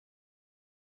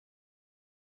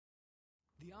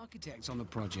The architects on the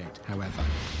project, however,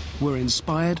 were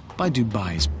inspired by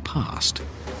Dubai's past.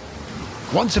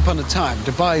 Once upon a time,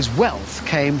 Dubai's wealth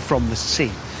came from the sea,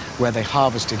 where they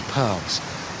harvested pearls.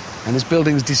 And this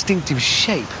building's distinctive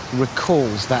shape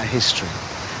recalls that history.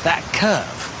 That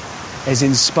curve is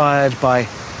inspired by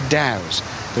dhows.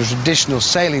 The traditional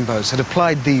sailing boats had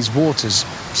applied these waters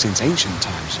since ancient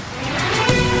times.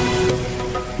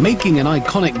 Making an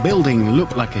iconic building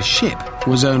look like a ship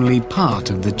was only part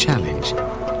of the challenge.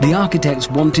 The architects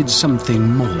wanted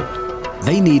something more.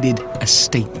 They needed a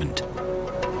statement.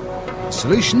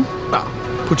 Solution? Well,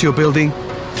 put your building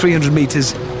 300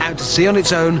 metres out to sea on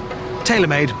its own,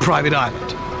 tailor-made private island.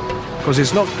 Because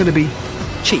it's not going to be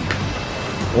cheap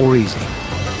or easy.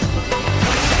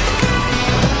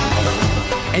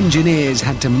 Engineers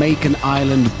had to make an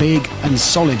island big and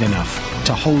solid enough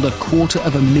to hold a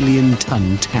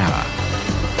 250,000-ton tower.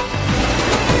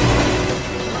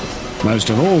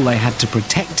 Most of all, they had to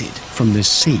protect it from the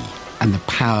sea and the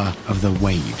power of the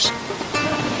waves.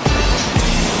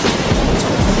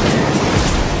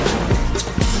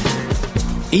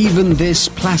 Even this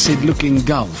placid-looking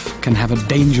gulf can have a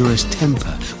dangerous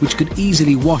temper, which could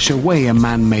easily wash away a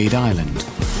man-made island.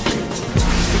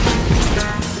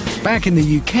 Back in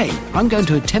the UK, I'm going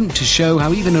to attempt to show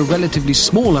how even a relatively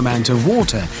small amount of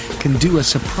water can do a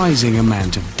surprising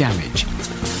amount of damage.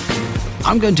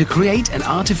 I'm going to create an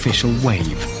artificial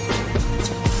wave.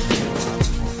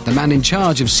 The man in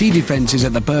charge of sea defences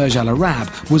at the Burj Al Arab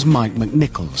was Mike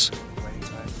McNichols.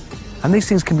 And these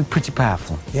things can be pretty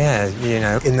powerful. Yeah, you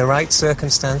know, in the right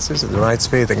circumstances, at the right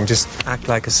speed, they can just act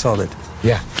like a solid.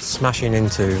 Yeah. Smashing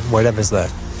into whatever's there.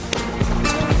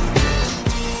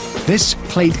 This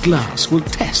plate glass will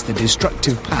test the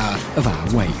destructive power of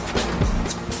our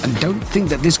wave. And don't think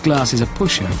that this glass is a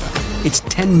pushover. It's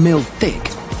 10 mil thick.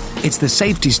 It's the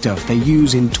safety stuff they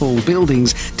use in tall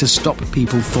buildings to stop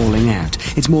people falling out.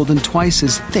 It's more than twice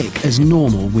as thick as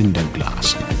normal window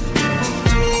glass.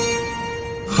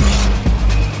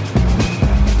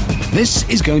 This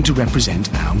is going to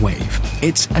represent our wave.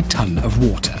 It's a ton of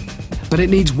water. But it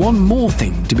needs one more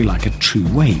thing to be like a true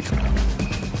wave.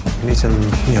 You need some,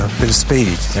 bit of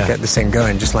speed to get this thing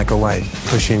going, just like a wave,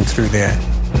 pushing through the air.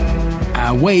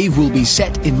 Our wave will be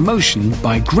set in motion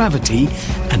by gravity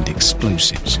and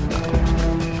explosives.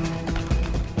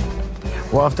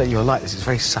 What I've done, you'll like this, it's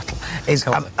very subtle, is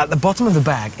at the bottom of the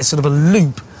bag is sort of a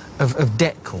loop of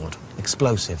det cord,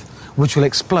 explosive, which will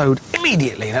explode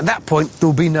immediately. And at that point,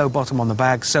 there'll be no bottom on the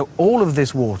bag, so all of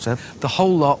this water, the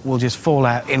whole lot will just fall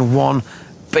out in one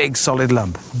big solid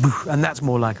lump. And that's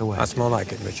more like a wave. That's more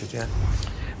like it, Richard, yeah.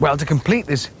 Well, to complete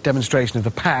this demonstration of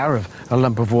the power of a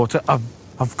lump of water,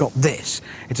 I've got this.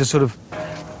 It's a sort of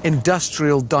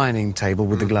industrial dining table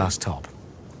with a glass top,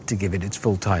 to give it its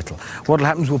full title. What'll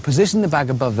happen is we'll position the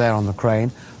bag above there on the crane,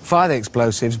 fire the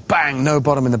explosives, bang, no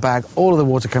bottom in the bag, all of the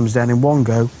water comes down in one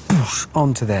go,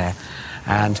 onto there,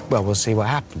 and, well, we'll see what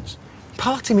happens.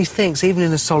 Part of me thinks even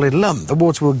in a solid lump, the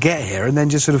water will get here and then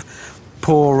just sort of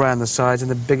pour around the sides,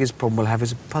 and the biggest problem we'll have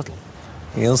is a puddle.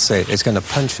 You'll see. It's going to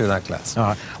punch through that glass. All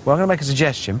right. Well, I'm going to make a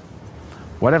suggestion.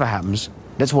 Whatever happens,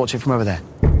 let's watch it from over there.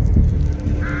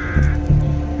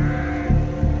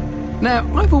 Now,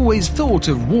 I've always thought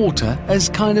of water as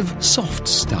kind of soft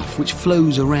stuff which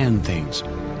flows around things.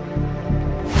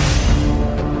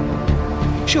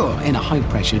 Sure, in a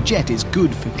high-pressure jet it's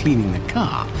good for cleaning the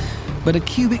car, but a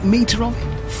cubic metre of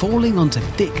it falling onto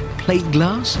thick plate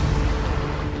glass?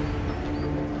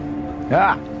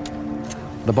 Ah!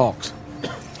 The box.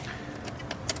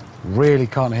 Really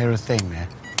can't hear a thing there.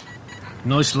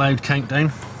 Nice loud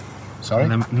countdown. Sorry?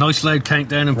 And then nice loud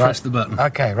countdown and press the button.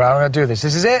 OK, right, I'm going to do this.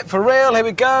 This is it, for real. Here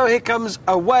we go. Here comes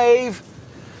a wave.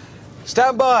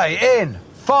 Stand by. In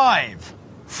 5,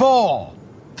 4,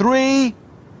 3,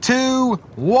 2,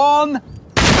 1.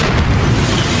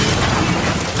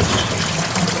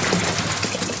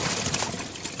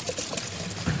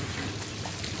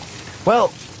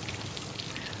 Well,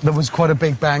 there was quite a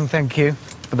big bang. Thank you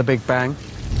for the big bang.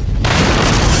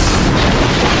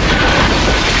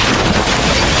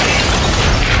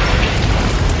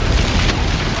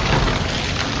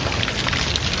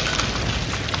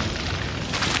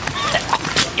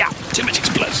 Too much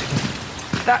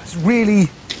explosive. That's really...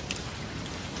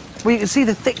 Well, you can see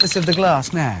the thickness of the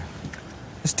glass now.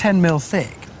 It's 10 mil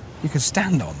thick. You could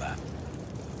stand on that.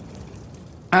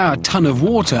 Our ton of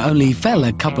water only fell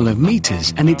a couple of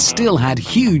metres, and it still had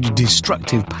huge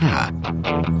destructive power.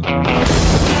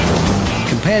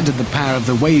 Compared to the power of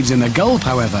the waves in the Gulf,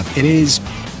 however, it is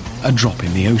a drop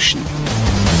in the ocean.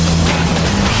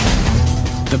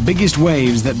 The biggest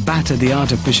waves that batter the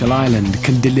artificial island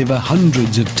can deliver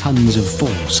hundreds of tons of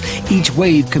force. Each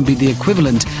wave can be the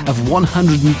equivalent of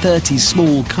 130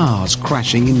 small cars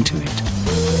crashing into it.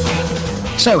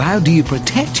 So how do you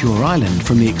protect your island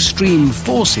from the extreme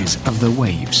forces of the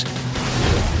waves?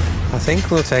 I think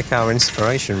we'll take our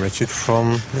inspiration, Richard,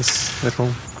 from this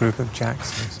little group of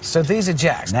jacks. So these are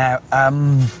jacks. Now,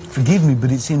 forgive me,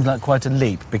 but it seems like quite a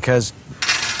leap, because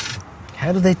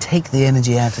how do they take the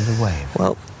energy out of the wave?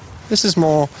 Well, this is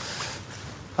more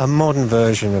a modern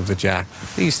version of the jack.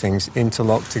 These things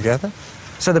interlock together.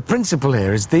 So the principle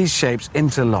here is these shapes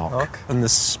interlock. And the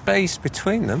space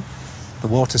between them, the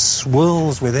water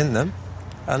swirls within them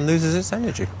and loses its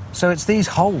energy. So it's these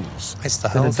holes It's the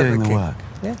that holes are doing that the keep- work.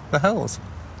 Yeah, the holes.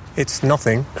 It's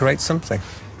nothing creates something.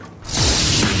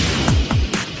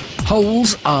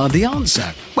 Holes are the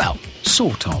answer. Well,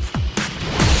 sort of.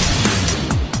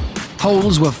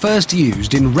 Holes were first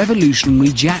used in revolutionary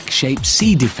jack-shaped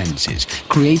sea defences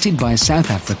created by South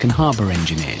African harbour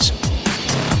engineers.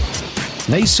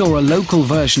 They saw a local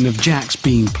version of jacks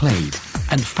being played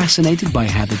and, fascinated by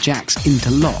how the jacks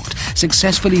interlocked,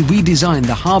 successfully redesigned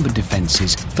the harbour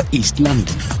defences for East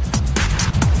London.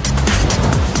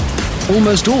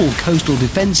 Almost all coastal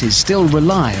defences still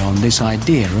rely on this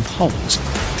idea of holes,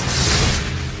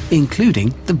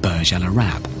 including the Burj Al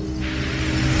Arab.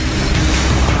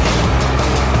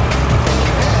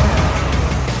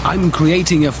 I'm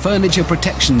creating a furniture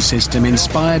protection system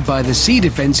inspired by the sea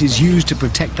defences used to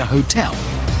protect a hotel,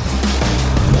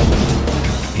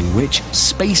 in which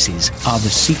spaces are the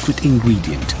secret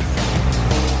ingredient.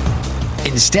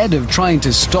 Instead of trying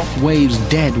to stop waves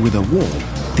dead with a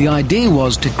wall, the idea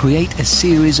was to create a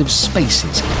series of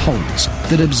spaces, holes,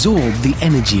 that absorb the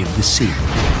energy of the sea.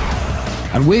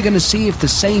 And we're going to see if the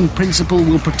same principle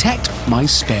will protect my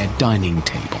spare dining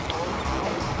table.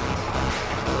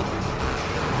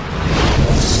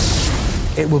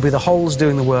 It will be the holes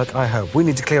doing the work, I hope. We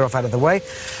need to clear off out of the way,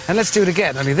 and let's do it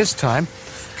again, only this time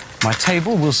my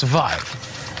table will survive.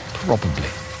 Probably.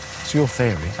 It's your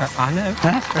theory. I know.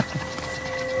 Huh?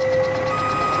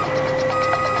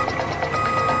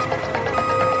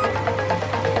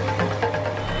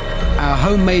 Our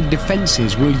homemade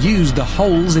defences will use the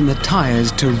holes in the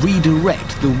tyres to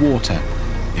redirect the water.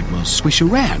 It will swish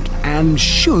around and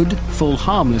should fall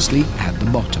harmlessly at the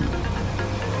bottom.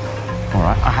 All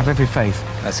right, I have every faith.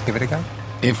 Let's give it a go.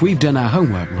 If we've done our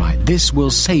homework right, this will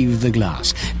save the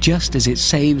glass, just as it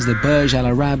saves the Burj Al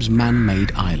Arab's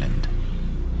man-made island.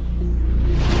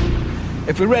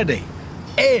 If we're ready,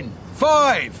 in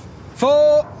 5,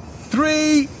 4,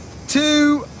 3,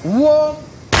 2, 1...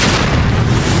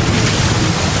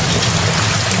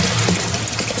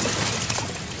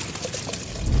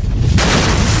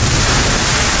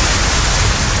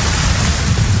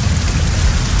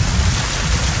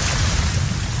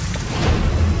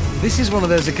 This is one of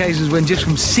those occasions when just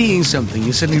from seeing something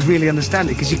you suddenly really understand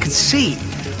it, because you can see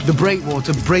the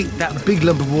breakwater break that big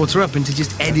lump of water up into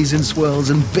just eddies and swirls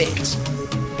and bits.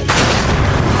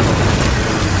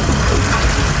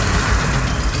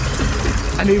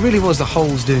 And it really was the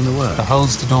holes doing the work. The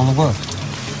holes did all the work.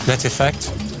 Net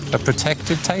effect, a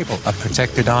protected table, a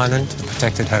protected island, a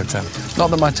protected hotel. Not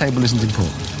that my table isn't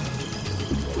important.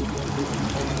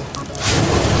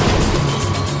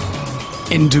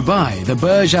 In Dubai, the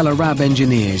Burj Al Arab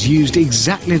engineers used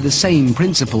exactly the same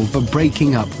principle for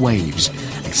breaking up waves,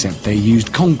 except they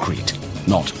used concrete,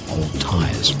 not old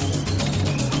tyres.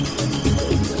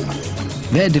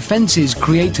 Their defences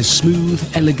create a smooth,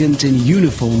 elegant and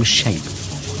uniform shape,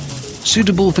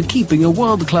 suitable for keeping a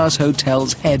world-class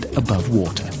hotel's head above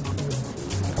water.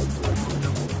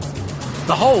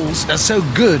 The holes are so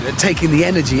good at taking the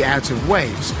energy out of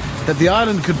waves that the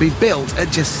island could be built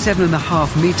at just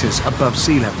 7.5 metres above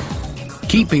sea level.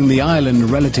 Keeping the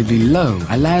island relatively low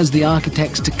allows the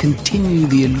architects to continue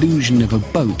the illusion of a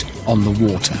boat on the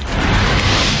water.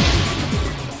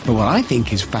 But what I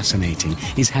think is fascinating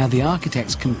is how the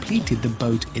architects completed the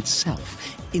boat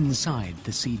itself inside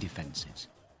the sea defences.